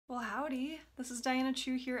Well, howdy. This is Diana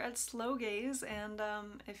Chu here at Slow Gaze, and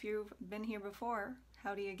if you've been here before,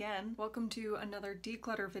 howdy again. Welcome to another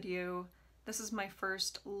declutter video. This is my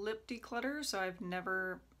first lip declutter, so I've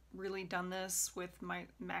never really done this with my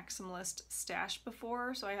maximalist stash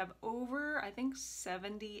before. So I have over, I think,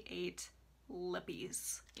 78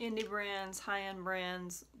 lippies. Indie brands, high-end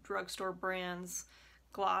brands, drugstore brands,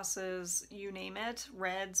 glosses, you name it,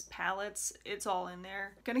 reds, palettes, it's all in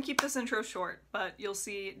there. Gonna keep this intro short, but you'll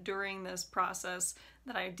see during this process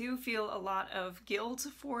that I do feel a lot of guilt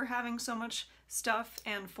for having so much stuff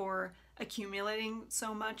and for accumulating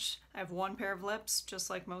so much. I have one pair of lips, just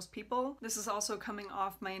like most people. This is also coming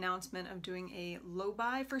off my announcement of doing a low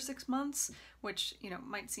buy for 6 months, which, you know,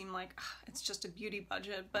 might seem like it's just a beauty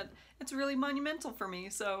budget, but it's really monumental for me.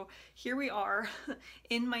 So here we are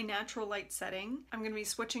in my natural light setting. I'm gonna be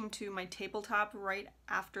switching to my tabletop right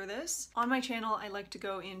after this. On my channel, I like to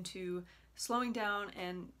go into slowing down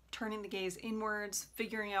and turning the gaze inwards,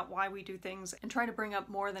 figuring out why we do things, and try to bring up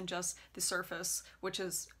more than just the surface, which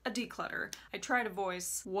is a declutter. I try to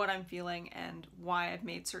voice what I'm feeling and why I've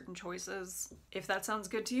made certain choices. If that sounds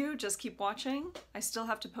good to you, just keep watching. I still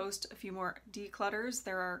have to post a few more declutters.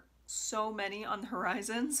 There are so many on the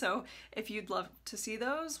horizon, so if you'd love to see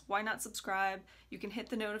those, why not subscribe? You can hit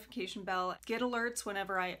the notification bell, get alerts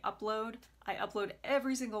whenever I upload. I upload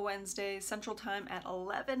every single Wednesday, Central Time at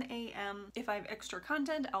 11 a.m. If I have extra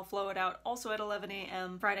content, I'll flow it out also at 11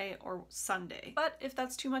 a.m. Friday or Sunday. But if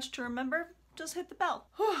that's too much to remember, just hit the bell.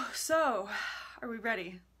 So, are we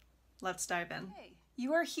ready? Let's dive in. Hey.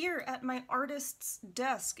 You are here at my artist's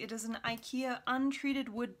desk. It is an IKEA untreated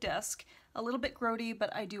wood desk. A little bit grody,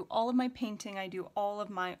 but I do all of my painting, I do all of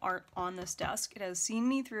my art on this desk. It has seen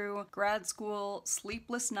me through grad school,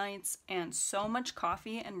 sleepless nights, and so much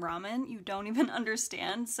coffee and ramen you don't even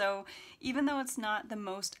understand. So even though it's not the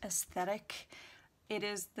most aesthetic, it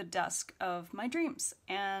is the desk of my dreams,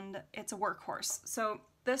 and it's a workhorse. So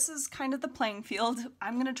this is kind of the playing field.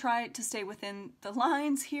 I'm gonna try to stay within the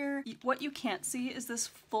lines here. What you can't see is this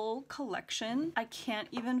full collection. I can't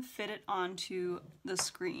even fit it onto the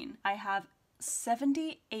screen. I have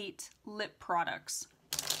 78 lip products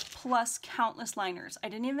plus countless liners. I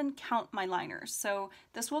didn't even count my liners. So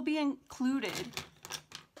this will be included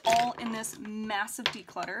all in this massive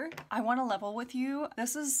declutter. I want to level with you.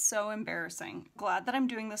 This is so embarrassing. Glad that I'm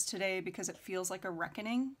doing this today because it feels like a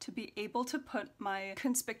reckoning to be able to put my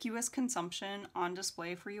conspicuous consumption on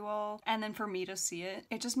display for you all and then for me to see it.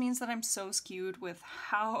 It just means that I'm so skewed with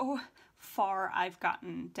how far I've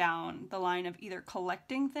gotten down the line of either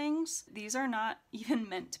collecting things. These are not even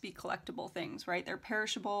meant to be collectible things, right? They're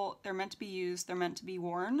perishable, they're meant to be used, they're meant to be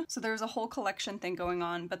worn. So there's a whole collection thing going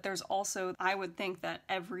on, but there's also, I would think that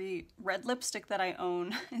every red lipstick that I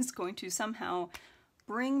own is going to somehow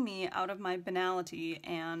bring me out of my banality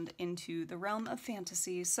and into the realm of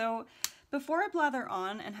fantasy. So before I blather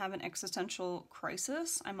on and have an existential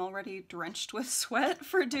crisis, I'm already drenched with sweat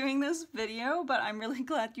for doing this video, but I'm really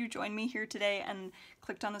glad you joined me here today and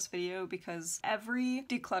clicked on this video because every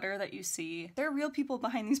declutter that you see, there are real people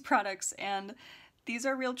behind these products, and these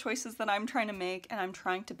are real choices that I'm trying to make, and I'm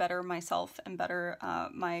trying to better myself and better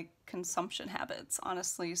my consumption habits,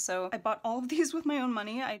 honestly. So I bought all of these with my own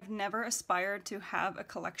money. I've never aspired to have a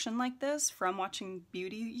collection like this from watching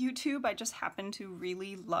beauty YouTube. I just happen to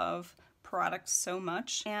really love products so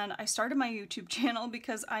much, and I started my YouTube channel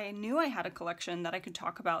because I knew I had a collection that I could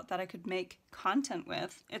talk about, that I could make content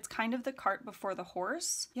with. It's kind of the cart before the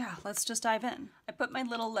horse. Yeah, let's just dive in. I put my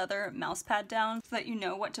little leather mouse pad down so that you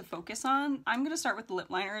know what to focus on. I'm gonna start with the lip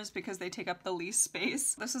liners because they take up the least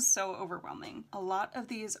space. This is so overwhelming. A lot of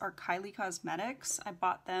these are Kylie Cosmetics. I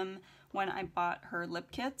bought them when I bought her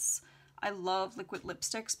lip kits. I love liquid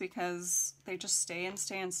lipsticks because they just stay and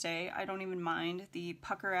stay and stay. I don't even mind the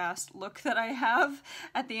pucker-ass look that I have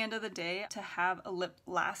at the end of the day. To have a lip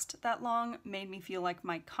last that long made me feel like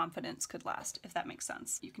my confidence could last, if that makes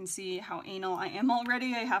sense. You can see how anal I am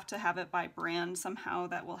already. I have to have it by brand somehow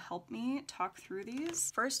that will help me talk through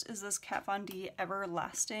these. First is this Kat Von D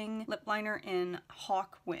Everlasting lip liner in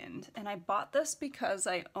Hawkwind, and I bought this because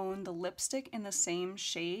I own the lipstick in the same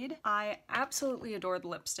shade. I absolutely adore the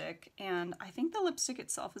lipstick, and I think the lipstick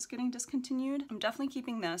itself is getting discontinued. I'm definitely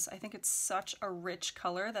keeping this. I think it's such a rich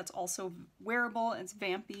color that's also wearable. It's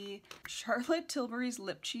vampy. Charlotte Tilbury's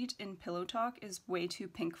lip cheat in Pillow Talk is way too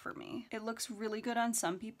pink for me. It looks really good on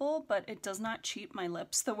some people, but it does not cheat my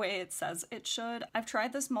lips the way it says it should. I've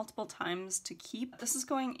tried this multiple times to keep. This is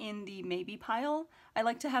going in the maybe pile. I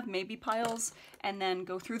like to have maybe piles and then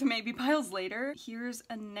go through the maybe piles later. Here's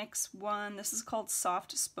a next one. This is called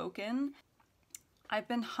Soft Spoken. I've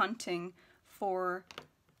been hunting for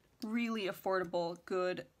really affordable,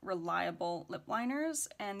 good, reliable lip liners,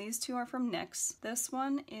 and these two are from NYX. This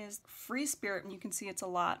one is Free Spirit, and you can see it's a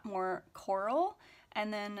lot more coral.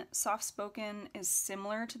 And then Soft Spoken is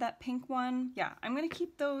similar to that pink one. Yeah, I'm gonna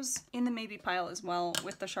keep those in the maybe pile as well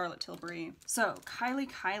with the Charlotte Tilbury. So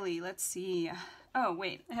Kylie, let's see. Oh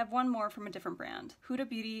wait, I have one more from a different brand. Huda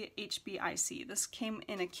Beauty HBIC. This came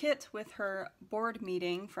in a kit with her board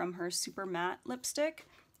meeting from her Super Matte lipstick.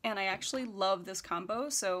 And I actually love this combo,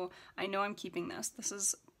 so I know I'm keeping this. This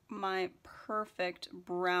is my perfect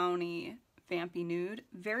brownie vampy nude.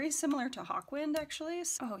 Very similar to Hawkwind, actually.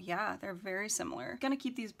 Oh yeah, they're very similar. Gonna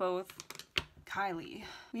keep these both. Kylie.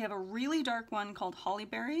 We have a really dark one called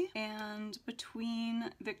Hollyberry, and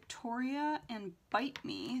between Victoria and Bite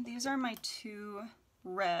Me, these are my two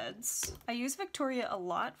reds. I use Victoria a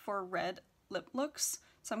lot for red lip looks,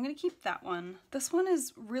 so I'm gonna keep that one. This one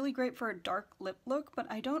is really great for a dark lip look, but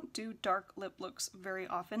I don't do dark lip looks very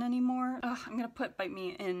often anymore. Ugh, I'm gonna put Bite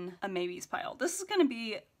Me in a maybes pile. This is gonna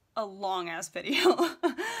be a long ass video.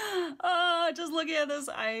 Just looking at this,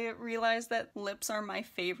 I realized that lips are my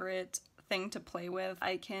favorite thing to play with.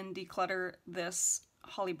 I can declutter this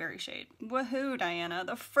Hollyberry shade. Woohoo, Diana,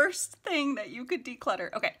 the first thing that you could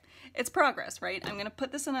declutter. Okay, it's progress, right? I'm gonna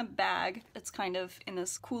put this in a bag. It's kind of in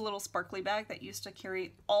this cool little sparkly bag that used to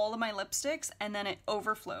carry all of my lipsticks, and then it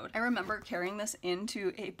overflowed. I remember carrying this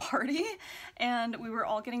into a party, and we were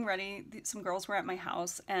all getting ready. Some girls were at my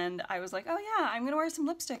house, and I was like, oh yeah, I'm gonna wear some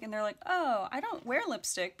lipstick. And they're like, oh, I don't wear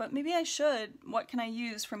lipstick, but maybe I should. What can I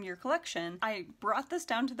use from your collection? I brought this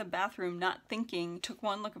down to the bathroom, not thinking, took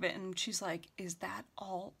one look of it, and she's like, is that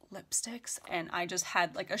all lipsticks? And I just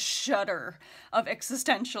had like a shudder of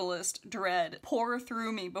existentialist dread pour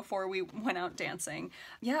through me before we went out dancing.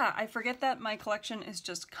 Yeah, I forget that my collection is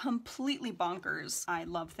just completely bonkers. I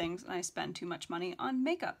love things and I spend too much money on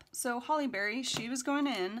makeup. So Hollyberry, she was going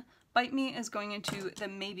in. Bite Me is going into the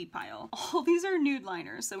maybe pile. All these are nude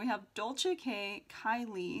liners. So we have Dolce,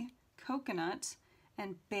 Kylie, Coconut,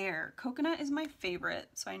 and Bear. Coconut is my favorite,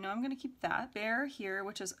 so I know I'm gonna keep that. Bear here,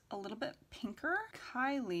 which is a little bit pinker.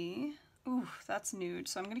 Kylie, ooh, that's nude,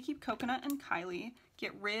 so I'm gonna keep Coconut and Kylie.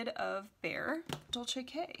 Get rid of Bear. Dolce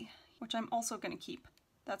K, which I'm also gonna keep.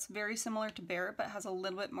 That's very similar to Bear, but has a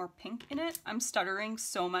little bit more pink in it. I'm stuttering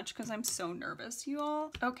so much because I'm so nervous, you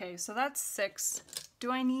all. Okay, so that's 6.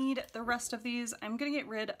 Do I need the rest of these? I'm gonna get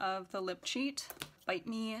rid of the Lip Cheat, Bite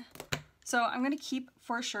Me. So I'm gonna keep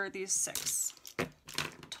for sure these 6.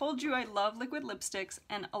 Told you I love liquid lipsticks,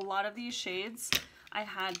 and a lot of these shades I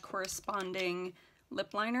had corresponding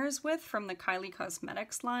lip liners with from the Kylie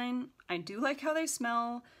Cosmetics line. I do like how they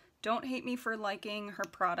smell. Don't hate me for liking her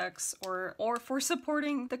products or for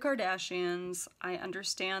supporting the Kardashians. I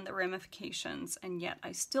understand the ramifications, and yet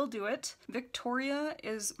I still do it. Victoria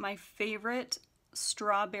is my favorite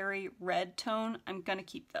strawberry red tone. I'm gonna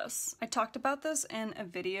keep this. I talked about this in a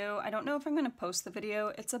video. I don't know if I'm gonna post the video.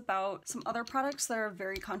 It's about some other products that are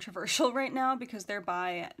very controversial right now because they're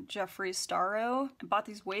by Jeffree Starro. I bought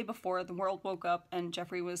these way before the world woke up and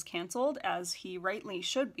Jeffree was canceled, as he rightly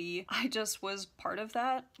should be. I just was part of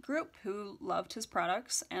that group who loved his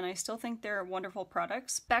products, and I still think they're wonderful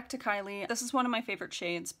products. Back to Kylie. This is one of my favorite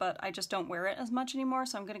shades, but I just don't wear it as much anymore,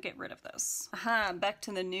 so I'm gonna get rid of this. Aha, back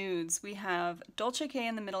to the nudes. We have Dolce K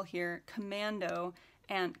in the middle here, Commando,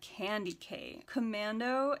 and Candy K.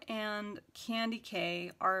 Commando and Candy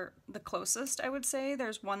K are the closest, I would say.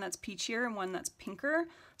 There's one that's peachier and one that's pinker.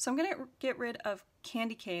 So I'm gonna get rid of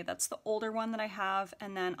Candy K. That's the older one that I have,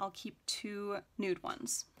 and then I'll keep 2 nude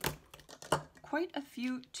ones. Quite a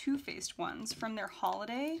few Too Faced ones from their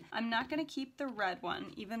holiday. I'm not gonna keep the red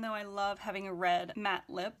one, even though I love having a red matte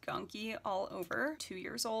lip. Gunky all over. 2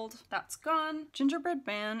 years old. That's gone. Gingerbread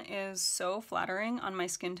Man is so flattering on my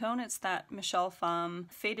skin tone. It's that Michelle Pfemm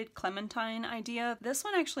faded Clementine idea. This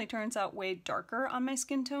one actually turns out way darker on my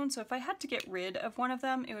skin tone, so if I had to get rid of one of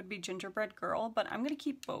them, it would be Gingerbread Girl, but I'm gonna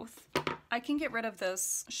keep both. I can get rid of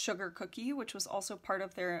this Sugar Cookie, which was also part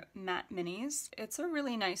of their matte minis. It's a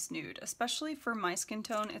really nice nude, especially for my skin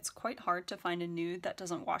tone. It's quite hard to find a nude that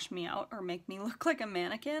doesn't wash me out or make me look like a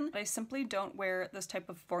mannequin, but I simply don't wear this type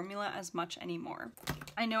of formula as much anymore.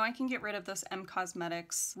 I know I can get rid of this M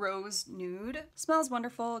Cosmetics Rose Nude. Smells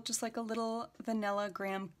wonderful, just like a little vanilla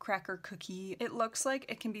graham cracker cookie. It looks like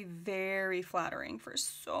it can be very flattering for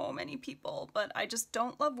so many people, but I just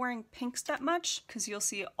don't love wearing pinks that much because you'll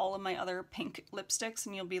see all of my other pink lipsticks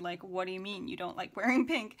and you'll be like, what do you mean you don't like wearing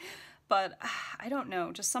pink? But I don't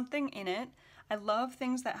know, just something in it. I love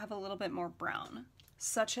things that have a little bit more brown,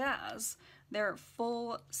 such as their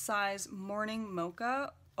full-size Morning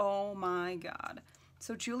Mocha. Oh my god.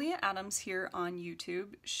 So Julia Adams here on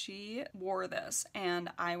YouTube, she wore this and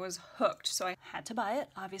I was hooked. So I had to buy it,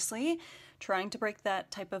 obviously, trying to break that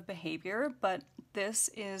type of behavior, but this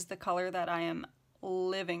is the color that I am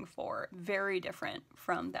living for. Very different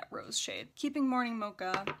from that rose shade. Keeping Morning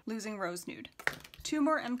Mocha, losing Rose Nude. Two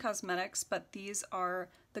more M Cosmetics, but these are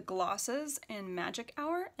the glosses in Magic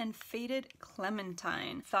Hour and Faded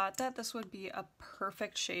Clementine. Thought that this would be a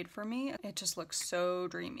perfect shade for me. It just looks so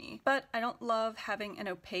dreamy. But I don't love having an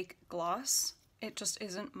opaque gloss. It just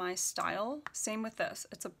isn't my style. Same with this.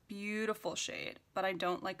 It's a beautiful shade, but I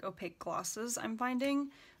don't like opaque glosses, I'm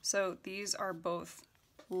finding. So these are both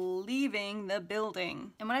leaving the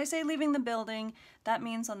building. And when I say leaving the building, that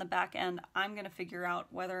means on the back end, I'm gonna figure out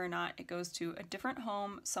whether or not it goes to a different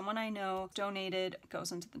home, someone I know donated,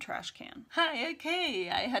 goes into the trash can. Hi, okay,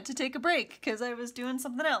 I had to take a break because I was doing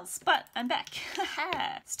something else, but I'm back.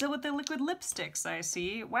 Still with the liquid lipsticks, I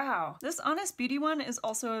see. Wow. This Honest Beauty one is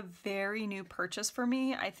also a very new purchase for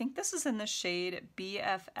me. I think this is in the shade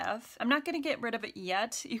BFF. I'm not gonna get rid of it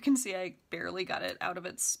yet. You can see I barely got it out of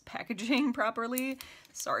its packaging properly.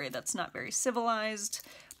 Sorry, that's not very civilized.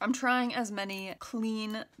 I'm trying as many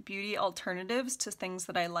clean beauty alternatives to things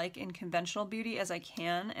that I like in conventional beauty as I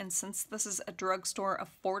can, and since this is a drugstore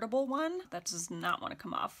affordable one, that does not want to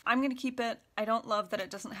come off. I'm gonna keep it. I don't love that it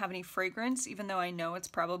doesn't have any fragrance, even though I know it's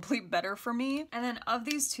probably better for me. And then of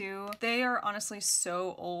these two, they are honestly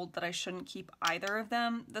so old that I shouldn't keep either of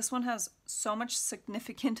them. This one has so much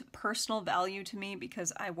significant personal value to me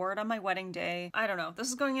because I wore it on my wedding day. I don't know, this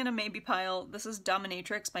is going in a maybe pile. This is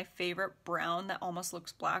Dominatrix, my favorite brown that almost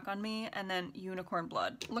looks black on me, and then Unicorn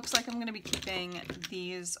Blood. Looks like I'm gonna be keeping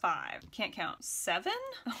these 5. Can't count. 7?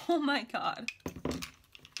 Oh my god.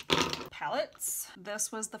 Palettes.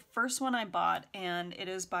 This was the first one I bought and it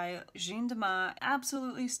is by Gingerbread.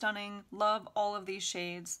 Absolutely stunning. Love all of these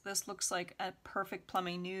shades. This looks like a perfect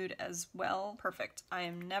plummy nude as well. Perfect. I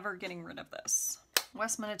am never getting rid of this.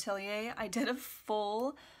 Westman Atelier. I did a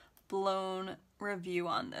full blown review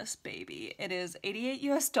on this baby. It is $88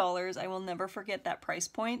 US. I will never forget that price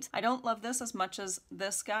point. I don't love this as much as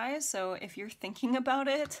this guy, so if you're thinking about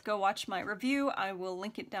it, go watch my review. I will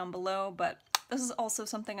link it down below, but this is also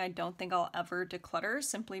something I don't think I'll ever declutter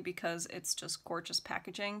simply because it's just gorgeous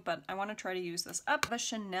packaging, but I want to try to use this up. The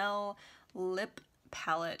Chanel lip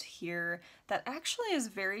palette here that actually is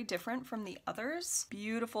very different from the others.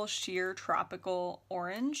 Beautiful sheer tropical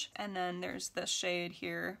orange, and then there's this shade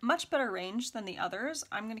here. Much better range than the others.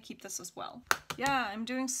 I'm gonna keep this as well. Yeah, I'm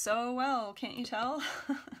doing so well, can't you tell?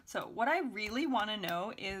 So what I really want to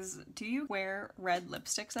know is, do you wear red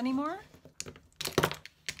lipsticks anymore?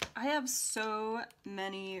 I have so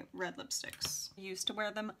many red lipsticks. I used to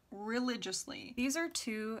wear them religiously. These are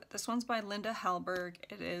two. This one's by Linda Hallberg.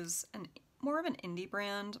 It is more of an indie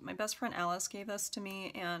brand. My best friend Alice gave this to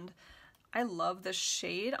me and I love the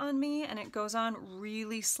shade on me, and it goes on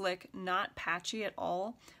really slick, not patchy at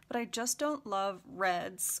all, but I just don't love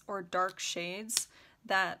reds or dark shades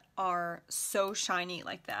that are so shiny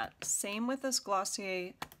like that. Same with this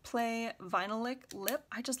Glossier Play Vinylic lip.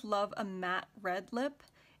 I just love a matte red lip,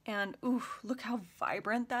 and ooh, look how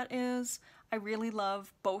vibrant that is. I really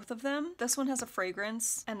love both of them. This one has a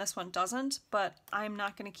fragrance and this one doesn't, but I'm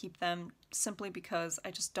not gonna keep them simply because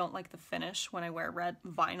I just don't like the finish when I wear red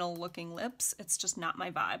vinyl looking lips. It's just not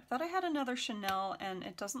my vibe. Thought I had another Chanel and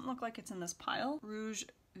it doesn't look like it's in this pile. Rouge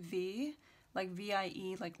V, like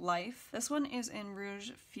V-I-E, like life. This one is in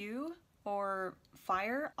Rouge Feu or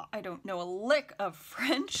Fire. I don't know a lick of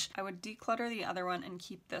French. I would declutter the other one and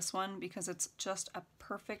keep this one because it's just a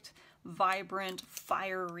perfect, vibrant,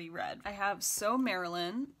 fiery red. I have So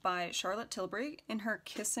Marilyn by Charlotte Tilbury in her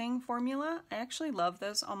Kissing formula. I actually love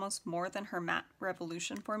this almost more than her Matte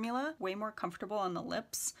Revolution formula. Way more comfortable on the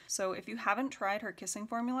lips. So if you haven't tried her Kissing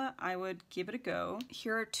formula, I would give it a go.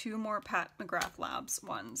 Here are two more Pat McGrath Labs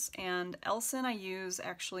ones, and Elson I use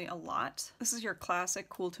actually a lot. This is your classic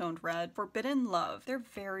cool toned red. Forbidden Love. They're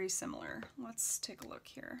very similar. Let's take a look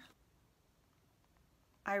here.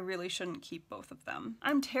 I really shouldn't keep both of them.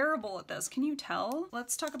 I'm terrible at this, can you tell?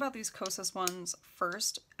 Let's talk about these Kosas ones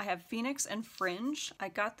first. I have Phoenix and Fringe. I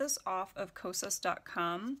got this off of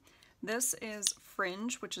kosas.com. This is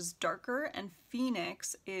Fringe, which is darker, and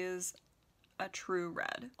Phoenix is a true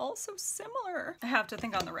red. Also similar. I have to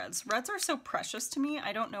think on the reds. Reds are so precious to me,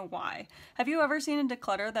 I don't know why. Have you ever seen a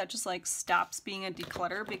declutter that just like stops being a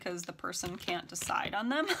declutter because the person can't decide on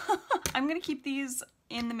them? I'm gonna keep these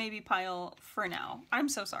in the maybe pile for now. I'm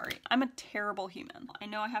so sorry. I'm a terrible human. I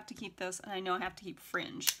know I have to keep this and I know I have to keep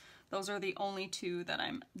Fringe. Those are the only two that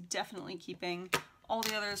I'm definitely keeping. All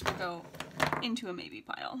the others will go into a maybe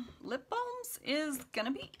pile. Lip balms is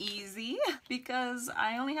gonna be easy because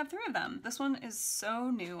I only have 3 of them. This one is so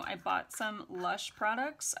new. I bought some Lush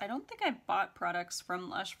products. I don't think I bought products from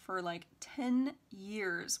Lush for like 10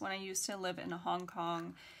 years when I used to live in Hong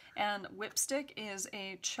Kong. And Whipstick is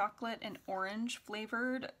a chocolate and orange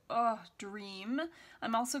flavored, dream.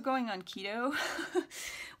 I'm also going on keto,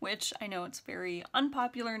 which I know it's very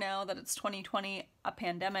unpopular now that it's 2020, a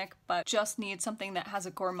pandemic, but just need something that has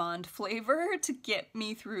a gourmand flavor to get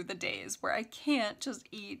me through the days where I can't just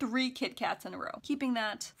eat 3 Kit Kats in a row. Keeping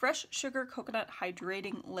that fresh sugar coconut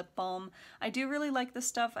hydrating lip balm. I do really like this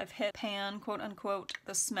stuff. I've hit pan, quote unquote.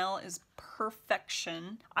 The smell is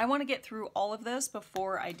perfection. I want to get through all of this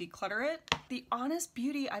before I declutter it. The Honest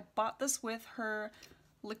Beauty, I bought this with her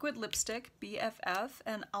liquid lipstick, BFF,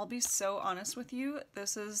 and I'll be so honest with you,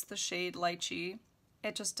 this is the shade Lychee.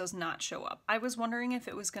 It just does not show up. I was wondering if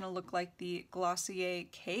it was gonna look like the Glossier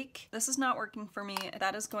Cake. This is not working for me.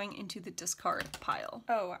 That is going into the discard pile.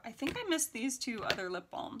 Oh, I think I missed these 2 other lip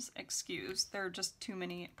balms. Excuse, there are just too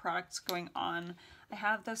many products going on. I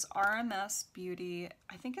have this RMS Beauty,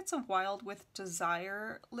 I think it's a Wild with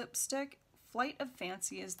Desire lipstick. Flight of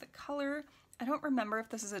Fancy is the color. I don't remember if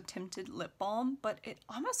this is a tinted lip balm, but it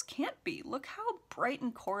almost can't be. Look how bright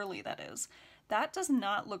and corally that is. That does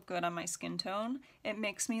not look good on my skin tone. It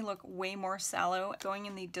makes me look way more sallow, going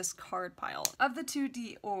in the discard pile. Of the 2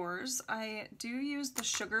 Dior's, I do use the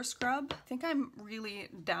Sugar Scrub. I think I'm really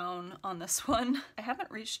down on this one. I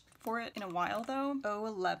haven't reached for it in a while though.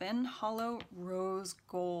 011 Hollow Rose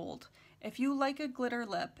Gold. If you like a glitter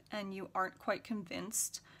lip and you aren't quite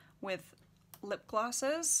convinced with lip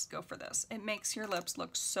glosses, go for this. It makes your lips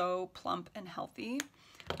look so plump and healthy.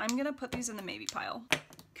 I'm gonna put these in the maybe pile.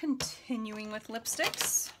 Continuing with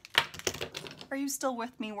lipsticks. Are you still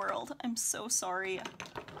with me, world? I'm so sorry.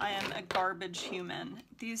 I am a garbage human.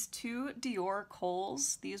 These 2 Dior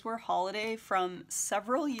Coals, these were holiday from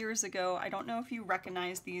several years ago. I don't know if you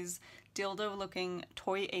recognize these dildo looking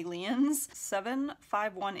toy aliens.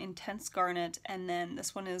 751 Intense Garnet, and then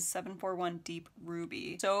this one is 741 Deep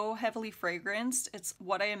Ruby. So heavily fragranced. It's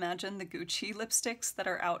what I imagine the Gucci lipsticks that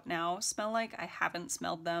are out now smell like. I haven't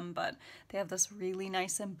smelled them, but they have this really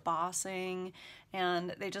nice embossing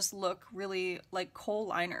and they just look really like kohl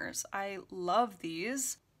liners. I love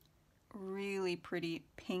these. Really pretty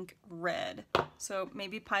pink red. So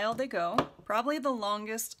maybe pile they go. Probably the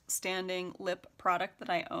longest standing lip product that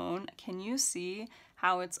I own. Can you see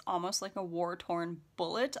how it's almost like a war-torn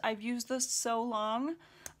bullet? I've used this so long.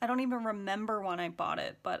 I don't even remember when I bought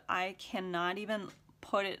it, but I cannot even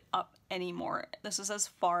put it up anymore. This is as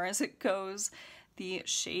far as it goes. The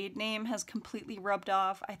shade name has completely rubbed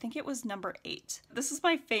off. I think it was number 8. This is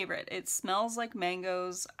my favorite. It smells like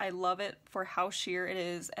mangoes. I love it for how sheer it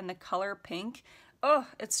is, and the color pink. Oh,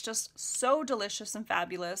 it's just so delicious and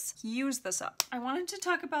fabulous. Use this up. I wanted to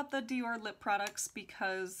talk about the Dior lip products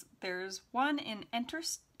because there's one in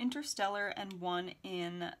Interstellar and one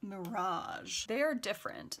in Mirage. They are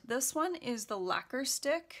different. This one is the Lacquer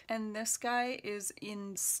Stick and this guy is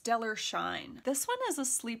in Stellar Shine. This one is a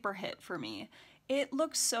sleeper hit for me. It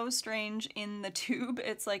looks so strange in the tube.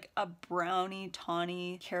 It's like a brownie,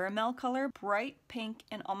 tawny caramel color, bright pink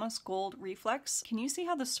and almost gold reflex. Can you see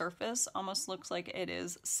how the surface almost looks like it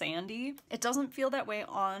is sandy? It doesn't feel that way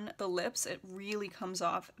on the lips. It really comes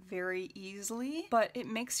off very easily, but it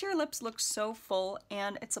makes your lips look so full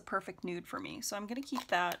and it's a perfect nude for me. So I'm gonna keep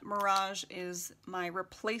that. Mirage is my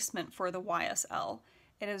replacement for the YSL.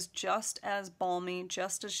 It is just as balmy,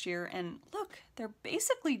 just as sheer, and look, they're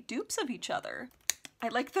basically dupes of each other. I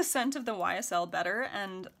like the scent of the YSL better,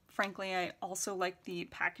 and frankly, I also like the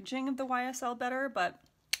packaging of the YSL better, but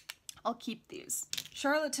I'll keep these.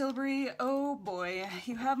 Charlotte Tilbury, oh boy,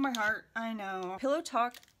 you have my heart, I know. Pillow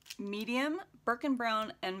Talk Medium, Birkin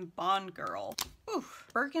Brown, and Bond Girl. Oof.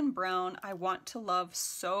 Birkin Brown I want to love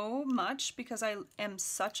so much because I am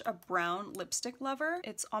such a brown lipstick lover.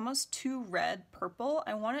 It's almost too red purple.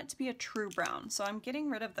 I want it to be a true brown, so I'm getting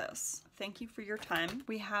rid of this. Thank you for your time.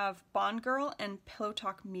 We have Bond Girl and Pillow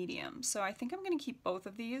Talk Medium, so I think I'm gonna keep both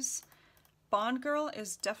of these. Bond Girl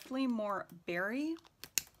is definitely more berry,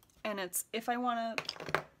 and it's, if I wanna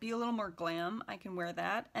be a little more glam, I can wear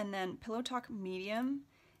that. And then Pillow Talk Medium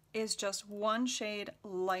is just one shade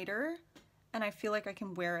lighter, and I feel like I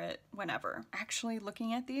can wear it whenever. Actually,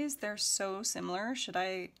 looking at these, they're so similar. Should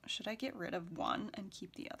I get rid of one and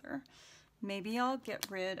keep the other? Maybe I'll get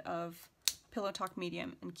rid of Pillow Talk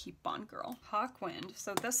Medium and keep Bond Girl. Hawkwind.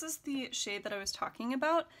 So this is the shade that I was talking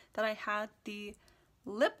about that I had the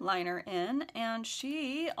lip liner in, and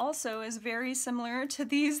she also is very similar to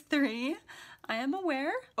these three. I am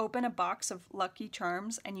aware. Open a box of Lucky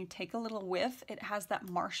Charms and you take a little whiff. It has that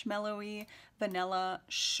marshmallowy vanilla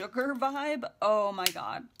sugar vibe. Oh my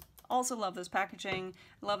god. Also love this packaging.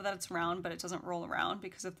 I love that it's round, but it doesn't roll around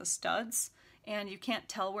because of the studs. And you can't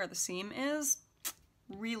tell where the seam is.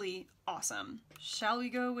 Really awesome. Shall we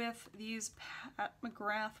go with these Pat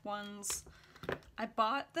McGrath ones? I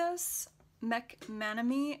bought this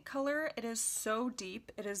McManamy color. It is so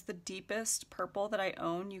deep. It is the deepest purple that I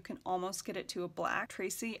own. You can almost get it to a black.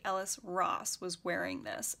 Tracy Ellis Ross was wearing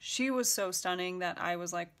this. She was so stunning that I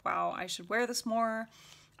was like, wow, I should wear this more.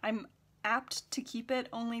 I'm apt to keep it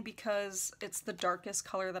only because it's the darkest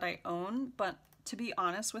color that I own, but to be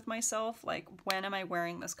honest with myself, like, when am I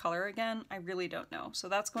wearing this color again? I really don't know. So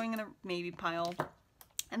that's going in a maybe pile.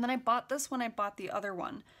 And then I bought this when I bought the other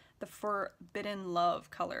one, the Forbidden Love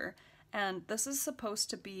color. And this is supposed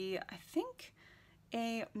to be, I think,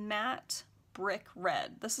 a matte brick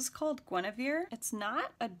red. This is called Guinevere. It's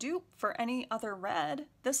not a dupe for any other red.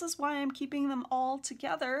 This is why I'm keeping them all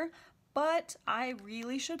together, but I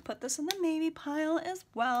really should put this in the maybe pile as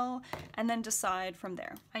well and then decide from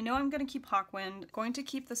there. I know I'm going to keep Hawkwind, going to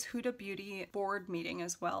keep this Huda Beauty board meeting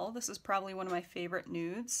as well. This is probably one of my favorite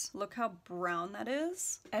nudes. Look how brown that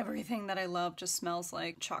is. Everything that I love just smells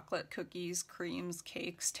like chocolate, cookies, creams,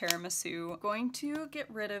 cakes, tiramisu. Going to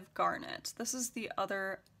get rid of Garnet. This is the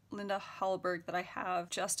other Linda Hallberg that I have,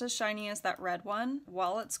 just as shiny as that red one.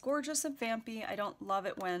 While it's gorgeous and vampy, I don't love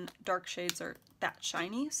it when dark shades are that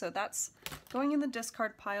shiny, so that's going in the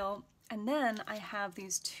discard pile. And then I have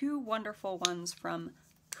these two wonderful ones from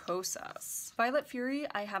Kosas. Violet Fury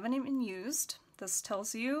I haven't even used. This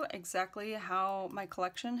tells you exactly how my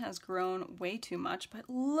collection has grown way too much, but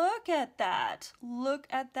look at that! Look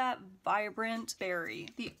at that vibrant berry.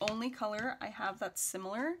 The only color I have that's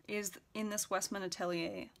similar is in this Westman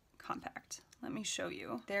Atelier compact. Let me show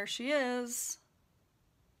you. There she is.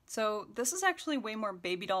 So this is actually way more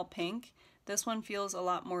baby doll pink. This one feels a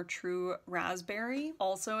lot more true raspberry.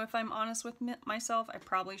 Also, if I'm honest with myself, I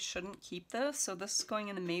probably shouldn't keep this, so this is going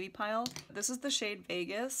in the maybe pile. This is the shade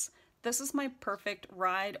Vegas. This is my perfect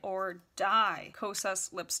ride or die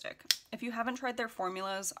Kosas lipstick. If you haven't tried their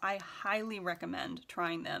formulas, I highly recommend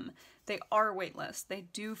trying them. They are weightless. They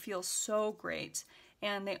do feel so great,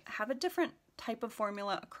 and they have a different type of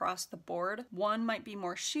formula across the board. One might be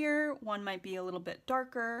more sheer, one might be a little bit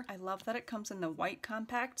darker. I love that it comes in the white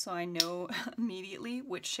compact, so I know immediately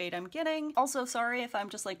which shade I'm getting. Also, sorry if I'm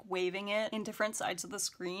just like waving it in different sides of the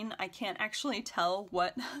screen. I can't actually tell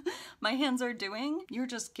what my hands are doing. You're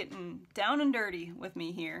just getting down and dirty with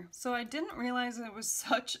me here. So I didn't realize I was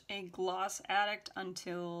such a gloss addict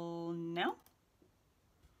until now.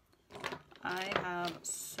 I have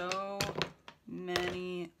so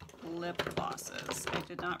many lip glosses. I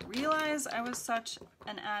did not realize I was such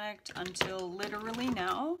an addict until literally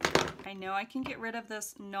now. I know I can get rid of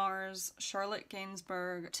this NARS Charlotte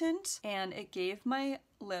Gainsbourg tint, and it gave my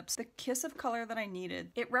lips the kiss of color that I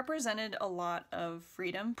needed. It represented a lot of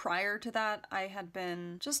freedom. Prior to that, I had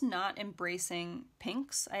been just not embracing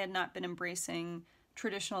pinks. I had not been embracing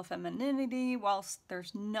traditional femininity. Whilst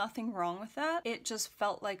there's nothing wrong with that, it just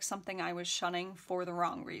felt like something I was shunning for the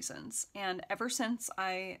wrong reasons. And ever since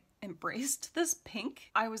I embraced this pink,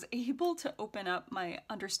 I was able to open up my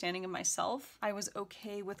understanding of myself. I was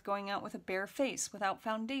okay with going out with a bare face without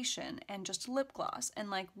foundation and just lip gloss, and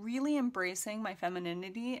like really embracing my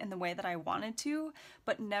femininity in the way that I wanted to,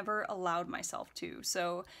 but never allowed myself to.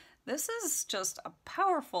 So this is just a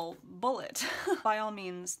powerful bullet. By all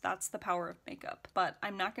means, that's the power of makeup. But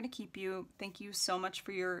I'm not going to keep you. Thank you so much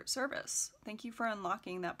for your service. Thank you for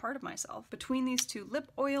unlocking that part of myself. Between these two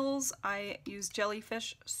lip oils, I use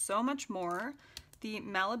Jellyfish so much more. The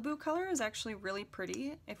Malibu color is actually really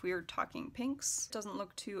pretty if we were talking pinks. It doesn't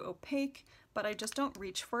look too opaque, but I just don't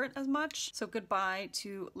reach for it as much. So goodbye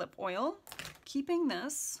to lip oil. Keeping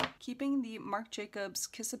this, keeping the Marc Jacobs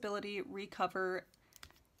Kissability Recover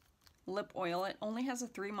lip oil. It only has a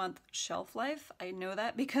 3-month shelf life. I know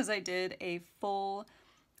that because I did a full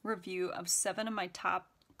review of 7 of my top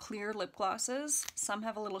clear lip glosses. Some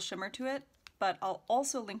have a little shimmer to it, but I'll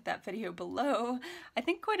also link that video below. I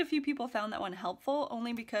think quite a few people found that one helpful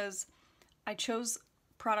only because I chose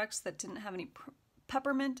products that didn't have any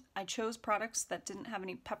peppermint. I chose products that didn't have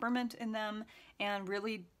any peppermint in them and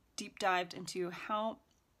really deep dived into how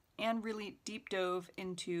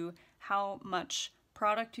much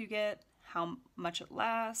product you get, how much it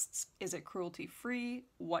lasts, is it cruelty free,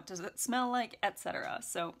 what does it smell like, etc.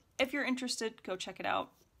 So if you're interested, go check it out.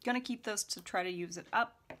 Gonna keep this to try to use it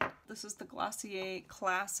up. This is the Glossier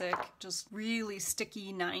Classic, just really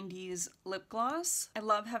sticky 90s lip gloss. I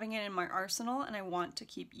love having it in my arsenal and I want to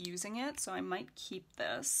keep using it, so I might keep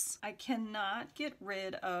this. I cannot get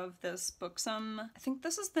rid of this Buxom. I think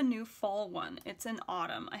this is the new fall one. It's in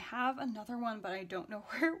autumn. I have another one, but I don't know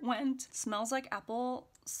where it went. It smells like apple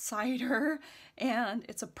cider and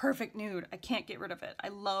it's a perfect nude. I can't get rid of it. I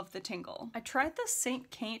love the tingle. I tried the St.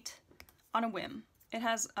 Kate on a whim. It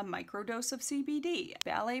has a microdose of CBD.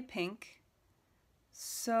 Ballet pink,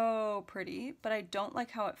 so pretty, but I don't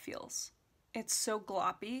like how it feels. It's so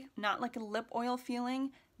gloppy, not like a lip oil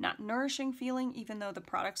feeling, not nourishing feeling, even though the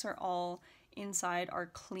products are all inside are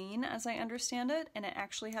clean as I understand it, and it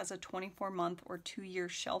actually has a 24-month or 2-year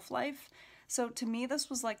shelf life. So to me, this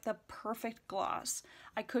was like the perfect gloss.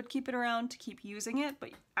 I could keep it around to keep using it,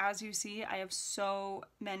 but as you see, I have so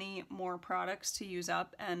many more products to use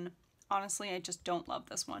up, and honestly, I just don't love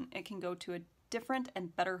this one. It can go to a different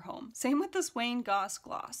and better home. Same with this Wayne Goss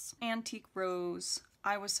gloss, Antique Rose.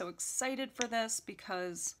 I was so excited for this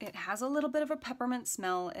because it has a little bit of a peppermint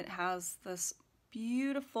smell. It has this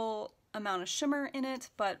beautiful amount of shimmer in it,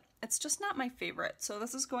 but it's just not my favorite. So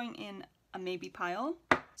this is going in a maybe pile.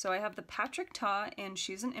 So I have the Patrick Ta, and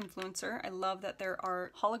she's an influencer. I love that there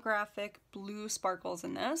are holographic blue sparkles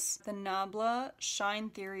in this. The Nabla Shine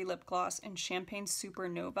Theory lip gloss in Champagne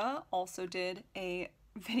Supernova also did a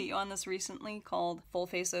video on this recently called Full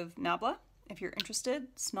Face of Nabla. If you're interested,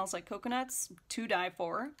 smells like coconuts, to die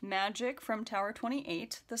for. Magic from Tower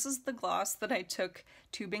 28. This is the gloss that I took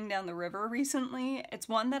tubing down the river recently. It's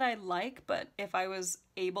one that I like, but if I was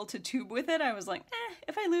able to tube with it, I was like,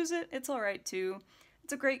 if I lose it, it's all right too.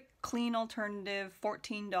 It's a great clean alternative,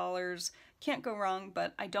 $14. Can't go wrong,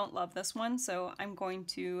 but I don't love this one, so I'm going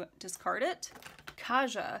to discard it.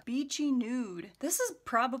 Kaja Beachy Nude. This is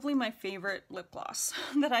probably my favorite lip gloss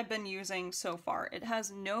that I've been using so far. It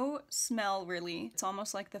has no smell really. It's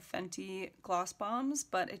almost like the Fenty gloss bombs,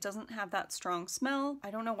 but it doesn't have that strong smell.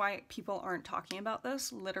 I don't know why people aren't talking about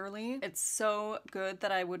this, literally. It's so good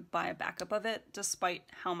that I would buy a backup of it despite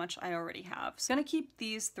how much I already have. So I'm gonna keep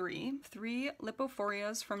these three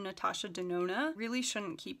Lipophorias from Natasha Denona. Really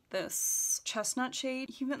shouldn't keep this chestnut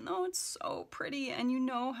shade, even though it's so pretty, and you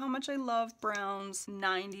know how much I love browns.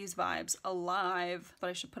 90s vibes alive, but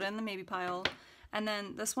I should put it in the maybe pile. And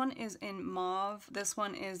then this one is in mauve, this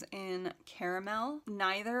one is in caramel.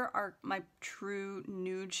 Neither are my true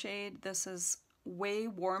nude shade. This is way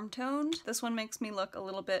warm toned. This one makes me look a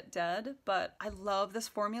little bit dead, but I love this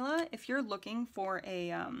formula. If you're looking for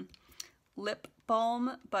a lip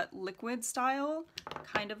balm but liquid style,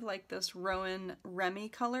 kind of like this Rowan Remy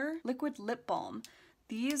color, liquid lip balm,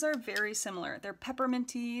 these are very similar. They're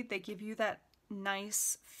pepperminty, they give you that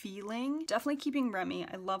nice feeling. Definitely keeping Remy.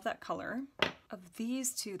 I love that color. Of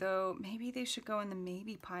these two though, maybe they should go in the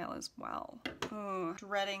maybe pile as well. Oh,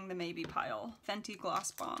 dreading the maybe pile. Fenty Gloss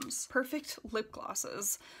Bombs. Perfect lip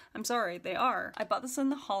glosses. I'm sorry, they are. I bought this in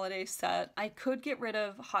the holiday set. I could get rid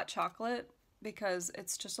of Hot Chocolate because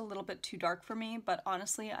it's just a little bit too dark for me, but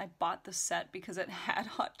honestly I bought the set because it had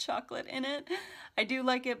hot chocolate in it. I do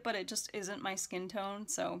like it, but it just isn't my skin tone,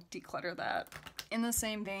 so declutter that. In the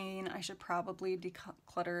same vein, I should probably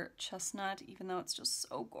declutter Chestnut, even though it's just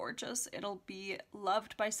so gorgeous. It'll be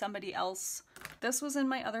loved by somebody else. This was in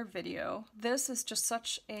my other video. This is just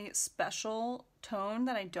such a special tone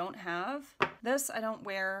that I don't have. This I don't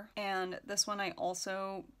wear, and this one I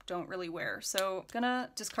also don't really wear. So I'm gonna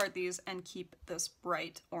discard these and keep this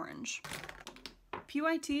bright orange.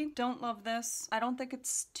 PYT, don't love this. I don't think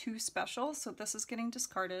it's too special, so this is getting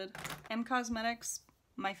discarded. M Cosmetics,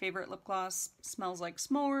 my favorite lip gloss, smells like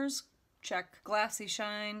s'mores, check. Glassy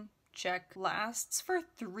Shine, check. Lasts for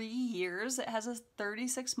 3 years. It has a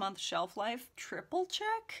 36-month shelf life, triple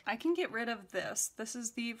check. I can get rid of this. This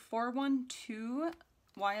is the 412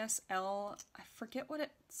 YSL, I forget what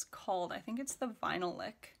it's called. I think it's the Vinyl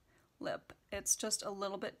lip. It's just a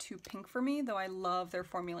little bit too pink for me, though I love their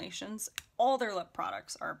formulations. All their lip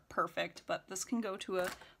products are perfect, but this can go to a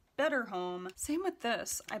better home. Same with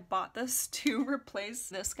this. I bought this to replace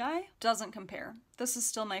this guy. Doesn't compare. This is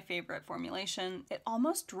still my favorite formulation. It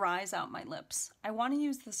almost dries out my lips. I want to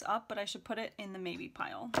use this up, but I should put it in the maybe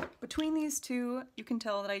pile. Between these two, you can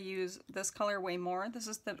tell that I use this color way more. This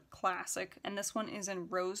is the classic, and this one is in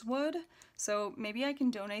Rosewood. So maybe I can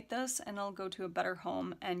donate this and I'll go to a better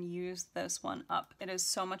home and use this one up. It is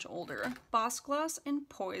so much older. Boss Gloss in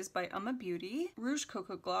Poise by Beauty. Rouge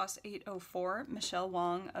Cocoa Gloss 804, Michelle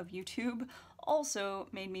Wong of YouTube, also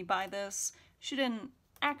made me buy this. She didn't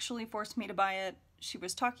actually force me to buy it. she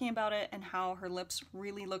was talking about it and how her lips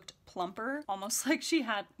really looked plumper, almost like she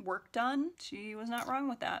had work done. She was not wrong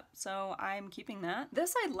with that, so I'm keeping that.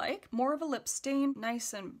 This I like. More of a lip stain,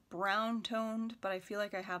 nice and brown toned, but I feel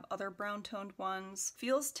like I have other brown toned ones.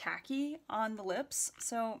 Feels tacky on the lips,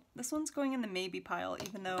 so this one's going in the maybe pile,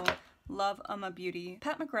 even though love Beauty.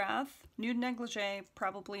 Pat McGrath, Nude Negligee,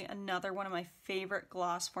 probably another one of my favorite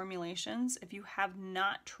gloss formulations. If you have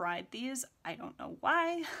not tried these, I don't know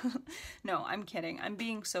why. No, I'm kidding. I'm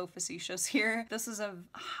being so facetious here. This is a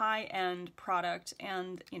high-end product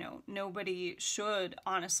and, you know, nobody should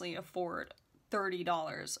honestly afford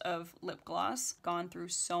 $30 of lip gloss. Gone through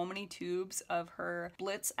so many tubes of her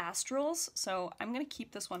Blitz Astrals, so I'm gonna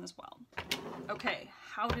keep this one as well. Okay,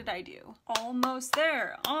 how did I do? Almost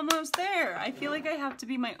there, almost there. I feel like I have to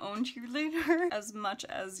be my own cheerleader as much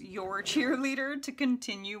as your cheerleader to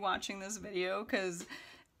continue watching this video, because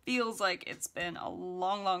feels like it's been a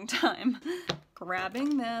long time.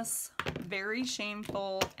 Grabbing this very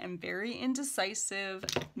shameful and very indecisive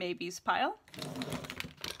maybes pile.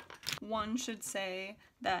 One should say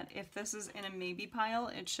that if this is in a maybe pile,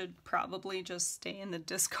 it should probably just stay in the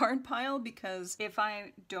discard pile, because if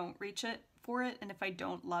I don't reach it for it and if I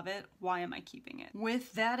don't love it, why am I keeping it?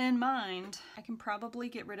 With that in mind, I can probably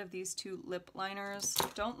get rid of these two lip liners.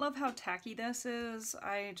 Don't love how tacky this is.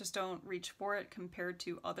 I just don't reach for it compared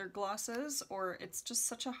to other glosses, or it's just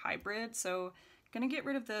such a hybrid, so gonna get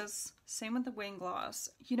rid of this. Same with the wing gloss.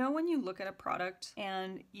 You know when you look at a product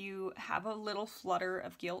and you have a little flutter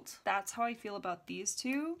of guilt? That's how I feel about these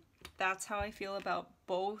two. That's how I feel about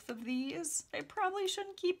both of these. I probably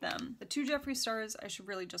shouldn't keep them. The two Jeffree stars I should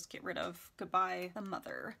really just get rid of. Goodbye, the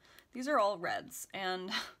mother. These are all reds,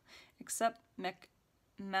 and except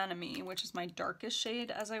McManamy, which is my darkest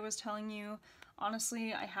shade, as I was telling you.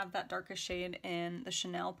 Honestly, I have that darkest shade in the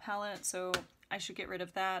Chanel palette, so I should get rid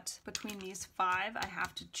of that. Between these five, I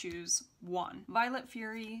have to choose one. Violet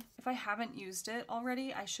Fury, if I haven't used it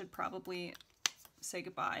already, I should probably say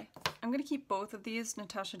goodbye. I'm gonna keep both of these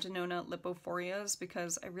Natasha Denona Lipophorias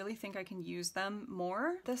because I really think I can use them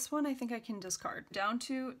more. This one I think I can discard. Down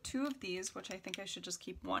to two of these, which I think I should just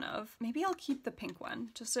keep one of. Maybe I'll keep the pink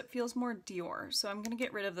one, just it feels more Dior. So I'm gonna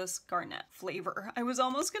get rid of this Garnet Flavor. I was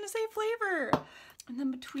almost gonna say Flavor. And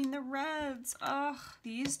then between the reds, ugh,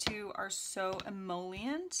 these two are so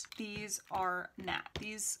emollient. These are matte.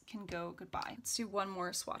 These can go goodbye. Let's do one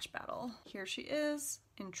more swatch battle. Here she is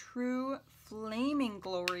in true flaming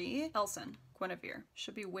glory. Elson, Guinevere.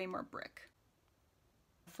 Should be way more brick.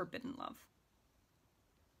 Forbidden Love.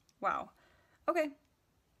 Wow. Okay.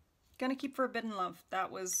 Gonna keep Forbidden Love.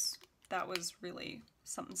 That was really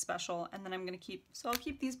something special. And then I'm gonna keep, so I'll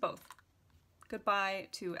keep these both. Goodbye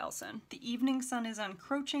to Elson. The evening sun is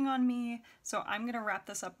encroaching on me, so I'm gonna wrap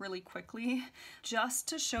this up really quickly just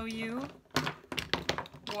to show you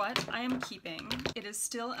what I am keeping. It is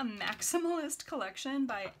still a maximalist collection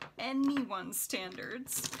by anyone's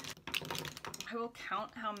standards. I will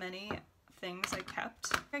count how many things I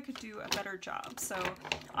kept. I could do a better job. So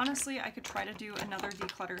honestly, I could try to do another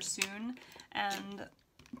declutter soon and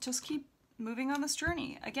just keep moving on this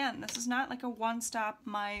journey. Again, this is not like a one-stop,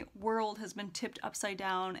 my world has been tipped upside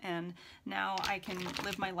down and now I can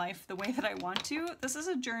live my life the way that I want to. This is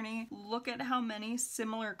a journey. Look at how many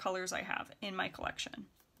similar colors I have in my collection.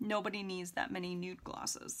 Nobody needs that many nude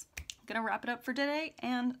glosses. I'm gonna wrap it up for today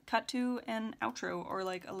and cut to an outro or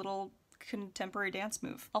like a little contemporary dance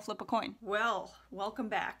move. I'll flip a coin. Well, welcome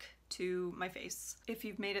back to my face. If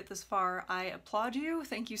you've made it this far, I applaud you.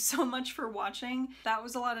 Thank you so much for watching. That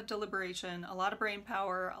was a lot of deliberation, a lot of brain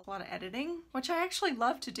power, a lot of editing, which I actually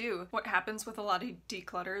love to do. What happens with a lot of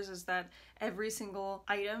declutters is that every single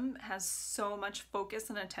item has so much focus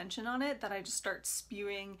and attention on it that I just start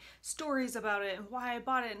spewing stories about it and why I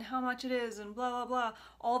bought it and how much it is and blah, blah, blah,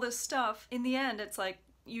 all this stuff. In the end, it's like,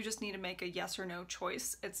 you just need to make a yes or no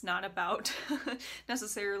choice. It's not about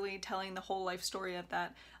necessarily telling the whole life story of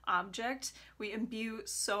that object. We imbue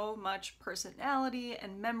so much personality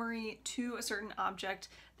and memory to a certain object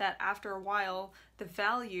that after a while the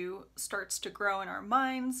value starts to grow in our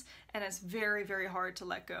minds and it's very, very hard to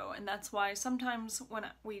let go. And that's why sometimes when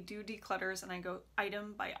we do declutters and I go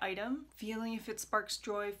item by item, feeling if it sparks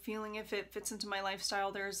joy, feeling if it fits into my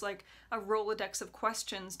lifestyle, there's like a Rolodex of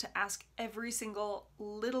questions to ask every single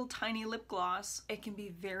little tiny lip gloss. It can be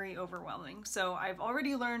very overwhelming. So I've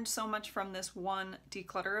already learned so much from this one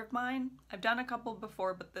declutter of mine. I've done a couple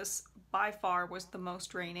before, but this by far was the most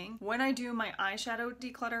draining. When I do my eyeshadow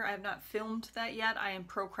declutter, I have not filmed that yet. I am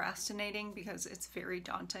procrastinating because it's very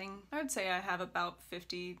daunting. I would say I have about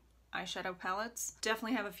 50 eyeshadow palettes.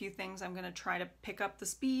 Definitely have a few things I'm gonna try to pick up the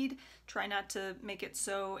speed, try not to make it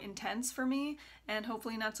so intense for me, and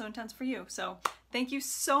hopefully not so intense for you. So thank you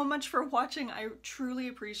so much for watching. I truly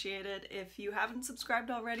appreciate it. If you haven't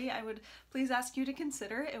subscribed already, I would please ask you to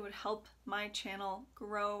consider. It would help my channel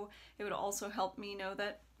grow. It would also help me know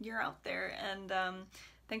that you're out there. And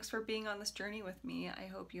thanks for being on this journey with me. I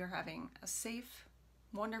hope you're having a safe,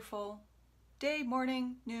 wonderful day,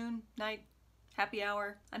 morning, noon, night, happy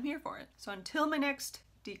hour. I'm here for it. So until my next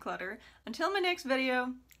declutter, until my next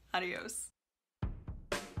video, adios.